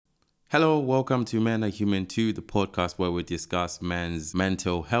Hello, welcome to Men Are Human 2, the podcast where we discuss men's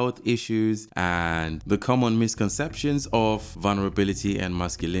mental health issues and the common misconceptions of vulnerability and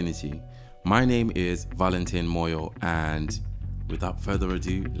masculinity. My name is Valentin Moyo, and without further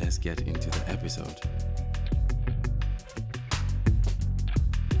ado, let's get into the episode.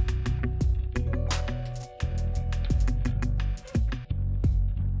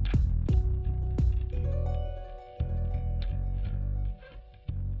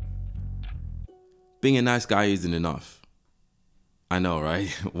 Being a nice guy isn't enough. I know, right?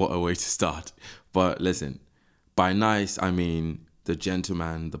 What a way to start. But listen, by nice, I mean the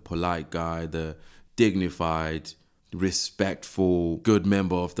gentleman, the polite guy, the dignified, respectful, good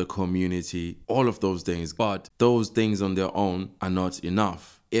member of the community, all of those things. But those things on their own are not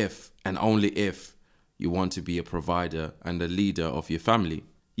enough if and only if you want to be a provider and a leader of your family.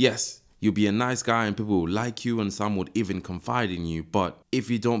 Yes, you'll be a nice guy and people will like you and some would even confide in you. But if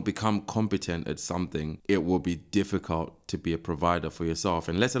you don't become competent at something, it will be difficult to be a provider for yourself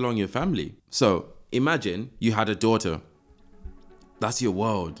and let alone your family. So imagine you had a daughter. That's your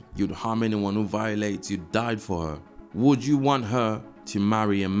world. You'd harm anyone who violates. You died for her. Would you want her to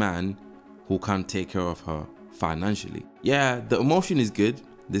marry a man who can't take care of her financially? Yeah, the emotion is good.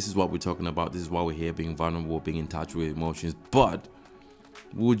 This is what we're talking about. This is why we're here, being vulnerable, being in touch with emotions. But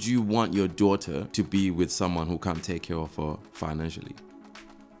would you want your daughter to be with someone who can't take care of her financially?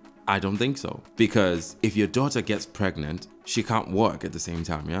 I don't think so. Because if your daughter gets pregnant, she can't work at the same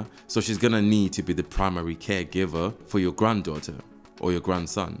time, yeah? So she's gonna need to be the primary caregiver for your granddaughter or your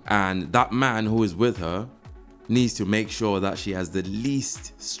grandson. And that man who is with her needs to make sure that she has the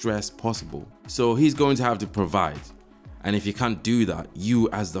least stress possible. So he's going to have to provide. And if you can't do that, you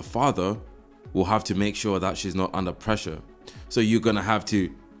as the father will have to make sure that she's not under pressure. So you're gonna have to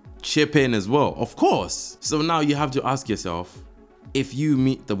chip in as well, of course. So now you have to ask yourself, if you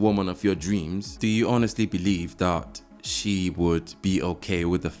meet the woman of your dreams, do you honestly believe that she would be okay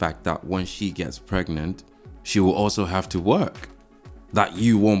with the fact that when she gets pregnant, she will also have to work? That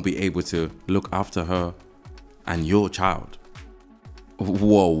you won't be able to look after her and your child?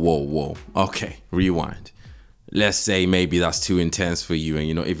 Whoa. Okay, rewind. Let's say maybe that's too intense for you and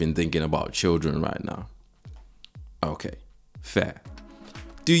you're not even thinking about children right now. Okay. Fair.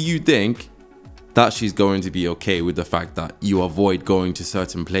 Do you think that she's going to be okay with the fact that you avoid going to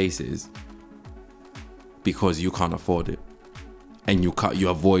certain places because you can't afford it? And you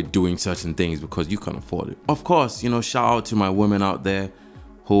avoid doing certain things because you can't afford it? Of course, shout out to my women out there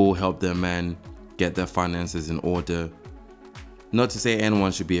who help their men get their finances in order. Not to say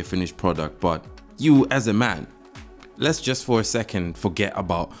anyone should be a finished product, but you as a man, let's just for a second forget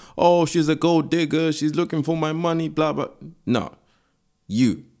about, oh, she's a gold digger, she's looking for my money, blah, blah. No.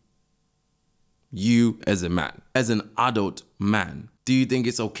 You as a man, as an adult man, do you think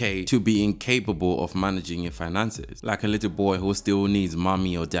it's okay to be incapable of managing your finances? Like a little boy who still needs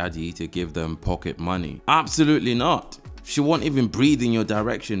mommy or daddy to give them pocket money? Absolutely not. She won't even breathe in your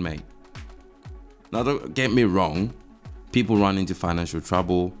direction, mate. Now, don't get me wrong. People run into financial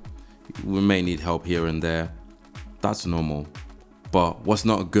trouble. We may need help here and there. That's normal. But what's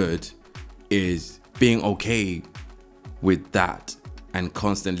not good is being okay with that and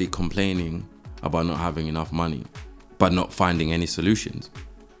constantly complaining about not having enough money, but not finding any solutions.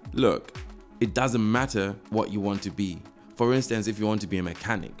 Look, it doesn't matter what you want to be. For instance, if you want to be a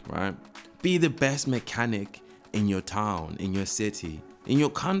mechanic, right? Be the best mechanic in your town, in your city, in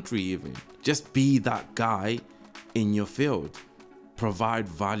your country even. Just be that guy in your field. Provide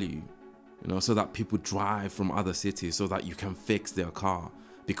value. So that people drive from other cities so that you can fix their car.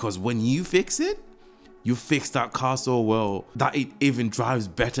 Because when you fix it, you fix that car so well that it even drives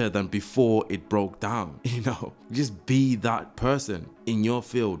better than before it broke down. Just be that person in your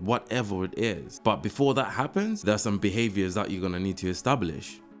field, whatever it is. But before that happens, there are some behaviors that you're gonna need to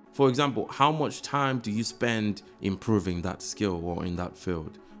establish. For example, how much time do you spend improving that skill or in that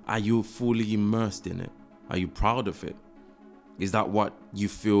field? Are you fully immersed in it? Are you proud of it? Is that what you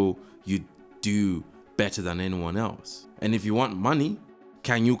feel you do better than anyone else? And if you want money,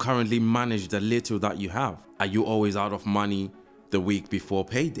 can you currently manage the little that you have? Are you always out of money the week before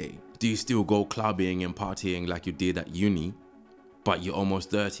payday? Do you still go clubbing and partying like you did at uni, but you're almost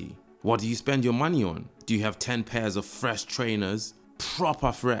 30? What do you spend your money on? Do you have 10 pairs of fresh trainers,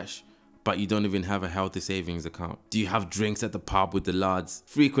 proper fresh, but you don't even have a healthy savings account? Do you have drinks at the pub with the lads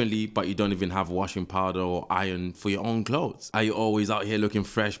frequently, but you don't even have washing powder or iron for your own clothes? Are you always out here looking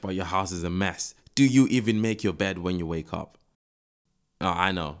fresh, but your house is a mess? Do you even make your bed when you wake up? Oh,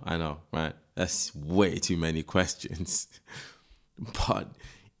 I know, right? That's way too many questions. But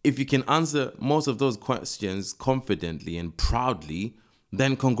if you can answer most of those questions confidently and proudly,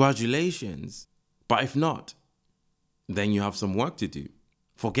 then congratulations. But if not, then you have some work to do.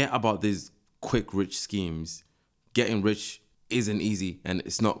 Forget about these quick rich schemes. Getting rich isn't easy and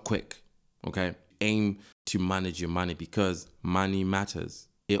it's not quick, okay? Aim to manage your money because money matters.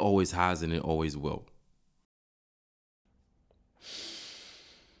 It always has and it always will.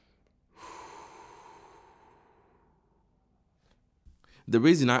 The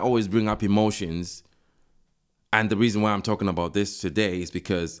reason I always bring up emotions and the reason why I'm talking about this today is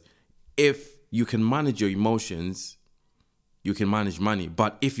because if you can manage your emotions, you can manage money.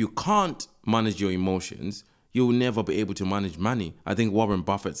 But if you can't manage your emotions, you'll never be able to manage money. I think Warren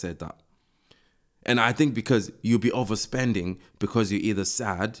Buffett said that. And I think because you'll be overspending because you're either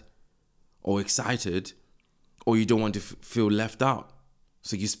sad or excited or you don't want to feel left out.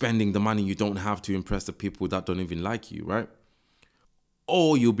 So you're spending the money you don't have to impress the people that don't even like you, right?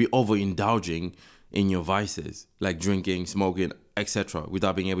 Or you'll be overindulging in your vices, like drinking, smoking, etc.,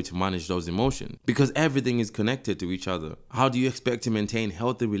 without being able to manage those emotions. Because everything is connected to each other. How do you expect to maintain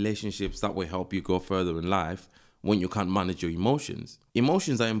healthy relationships that will help you go further in life when you can't manage your emotions?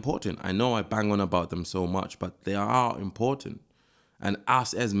 Emotions are important. I know I bang on about them so much, but they are important. And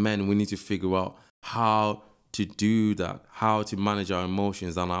us as men, we need to figure out how to do that, how to manage our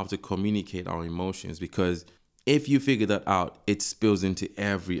emotions and how to communicate our emotions. Because if you figure that out, it spills into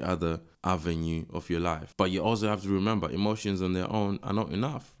every other avenue of your life. But you also have to remember, emotions on their own are not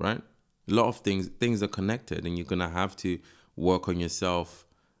enough, right? A lot of things are connected and you're going to have to work on yourself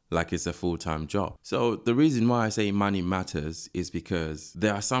like it's a full-time job. So the reason why I say money matters is because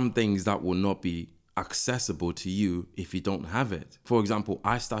there are some things that will not be accessible to you if you don't have it. For example,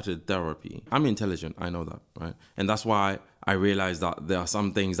 I started therapy. I'm intelligent, I know that, right? And that's why I realized that there are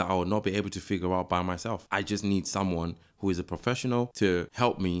some things that I will not be able to figure out by myself. I just need someone who is a professional to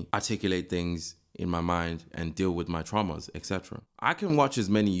help me articulate things in my mind and deal with my traumas, etc. I can watch as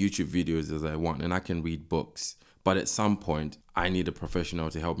many YouTube videos as I want and I can read books, but at some point I need a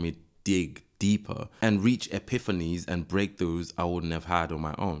professional to help me dig deeper and reach epiphanies and breakthroughs I wouldn't have had on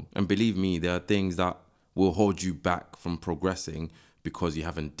my own. And believe me, there are things that will hold you back from progressing because you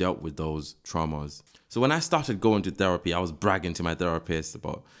haven't dealt with those traumas. So when I started going to therapy, I was bragging to my therapist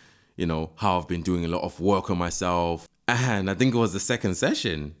about, how I've been doing a lot of work on myself. And I think it was the second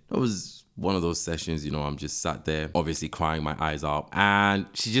session. It was one of those sessions, I'm just sat there, obviously crying my eyes out. And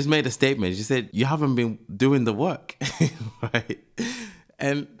she just made a statement. She said, "You haven't been doing the work," right?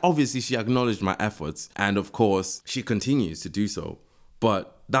 And obviously she acknowledged my efforts. And of course, she continues to do so.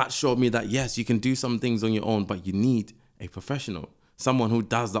 But that showed me that yes, you can do some things on your own, but you need a professional. Someone who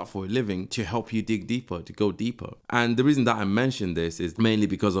does that for a living to help you dig deeper, to go deeper. And the reason that I mentioned this is mainly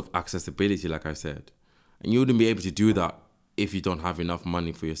because of accessibility, like I said. And you wouldn't be able to do that if you don't have enough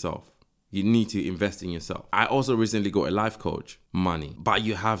money for yourself. You need to invest in yourself. I also recently got a life coach. Money. But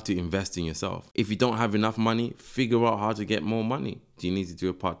you have to invest in yourself. If you don't have enough money, figure out how to get more money. Do you need to do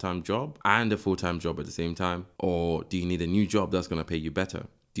a part-time job and a full-time job at the same time? Or do you need a new job that's going to pay you better?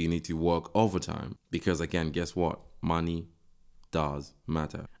 Do you need to work overtime? Because again, guess what? Money does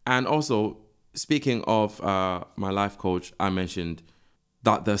matter. And also, speaking of my life coach, I mentioned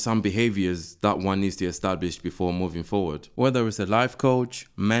that there's some behaviors that one needs to establish before moving forward. Whether it's a life coach,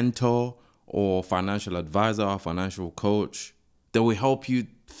 mentor, or financial advisor or financial coach, they will help you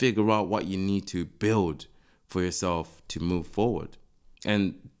figure out what you need to build for yourself to move forward.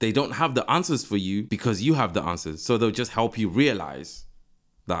 And they don't have the answers for you because you have the answers. So they'll just help you realize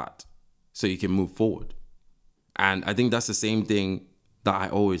that so you can move forward. And I think that's the same thing that I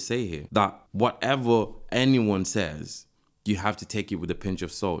always say here, that whatever anyone says, you have to take it with a pinch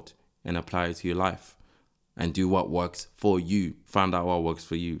of salt and apply it to your life and do what works for you. Find out what works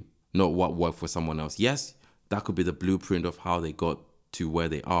for you, not what worked for someone else. Yes, that could be the blueprint of how they got to where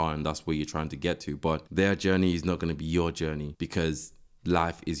they are and that's where you're trying to get to. But their journey is not going to be your journey because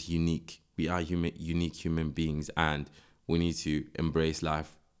life is unique. We are unique human beings and we need to embrace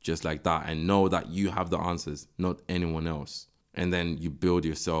life just like that and know that you have the answers, not anyone else. And then you build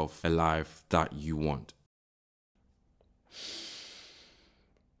yourself a life that you want.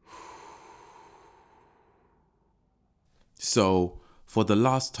 So, for the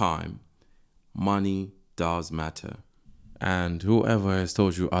last time, money does matter. And whoever has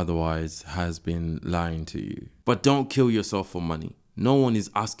told you otherwise has been lying to you. But don't kill yourself for money. No one is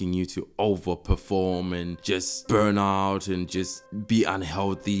asking you to overperform and just burn out and just be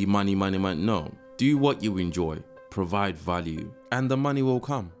unhealthy, money. No, do what you enjoy, provide value, and the money will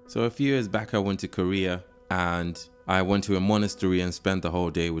come. So a few years back, I went to Korea and I went to a monastery and spent the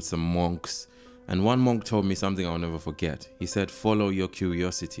whole day with some monks. And one monk told me something I'll never forget. He said, follow your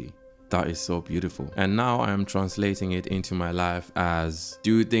curiosity. That is so beautiful. And now I am translating it into my life as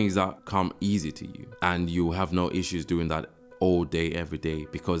do things that come easy to you, and you have no issues doing that all day, every day,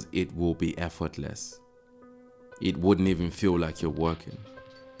 because it will be effortless. It wouldn't even feel like you're working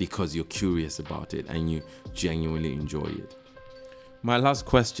because you're curious about it and you genuinely enjoy it. My last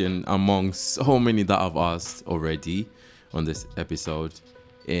question, among so many that I've asked already on this episode,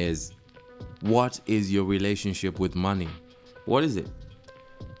 is what is your relationship with money? What is it?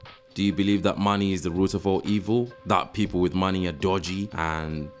 Do you believe that money is the root of all evil? That people with money are dodgy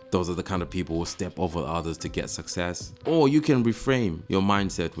and those are the kind of people who step over others to get success? Or you can reframe your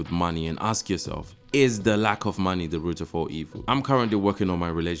mindset with money and ask yourself, is the lack of money the root of all evil? I'm currently working on my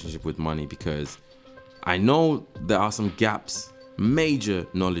relationship with money because I know there are some gaps, major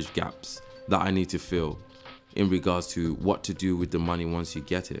knowledge gaps that I need to fill in regards to what to do with the money once you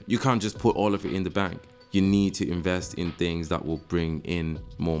get it. You can't just put all of it in the bank. You need to invest in things that will bring in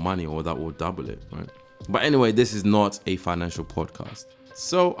more money or that will double it, right? But anyway, this is not a financial podcast.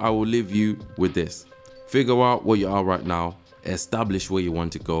 So I will leave you with this. Figure out where you are right now, establish where you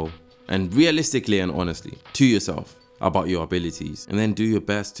want to go, and realistically and honestly to yourself about your abilities, and then do your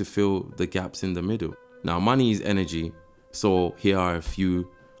best to fill the gaps in the middle. Now, money is energy, so here are a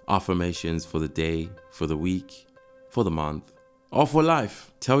few affirmations for the day, for the week, for the month, or for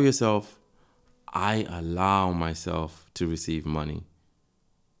life. Tell yourself, I allow myself to receive money.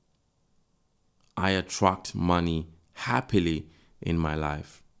 I attract money happily in my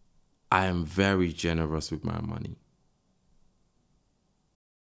life. I am very generous with my money.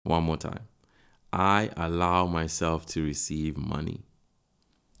 One more time. I allow myself to receive money.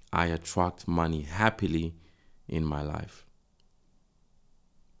 I attract money happily in my life.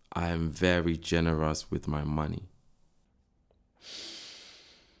 I am very generous with my money.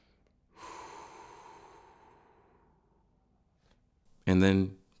 And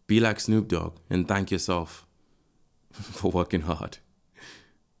then be like Snoop Dogg and thank yourself for working hard.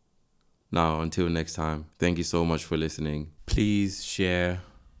 Now, until next time, thank you so much for listening. Please share,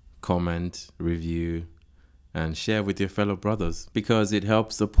 comment, review, and share with your fellow brothers because it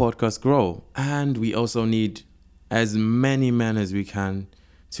helps the podcast grow. And we also need as many men as we can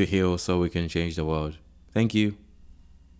to heal so we can change the world. Thank you.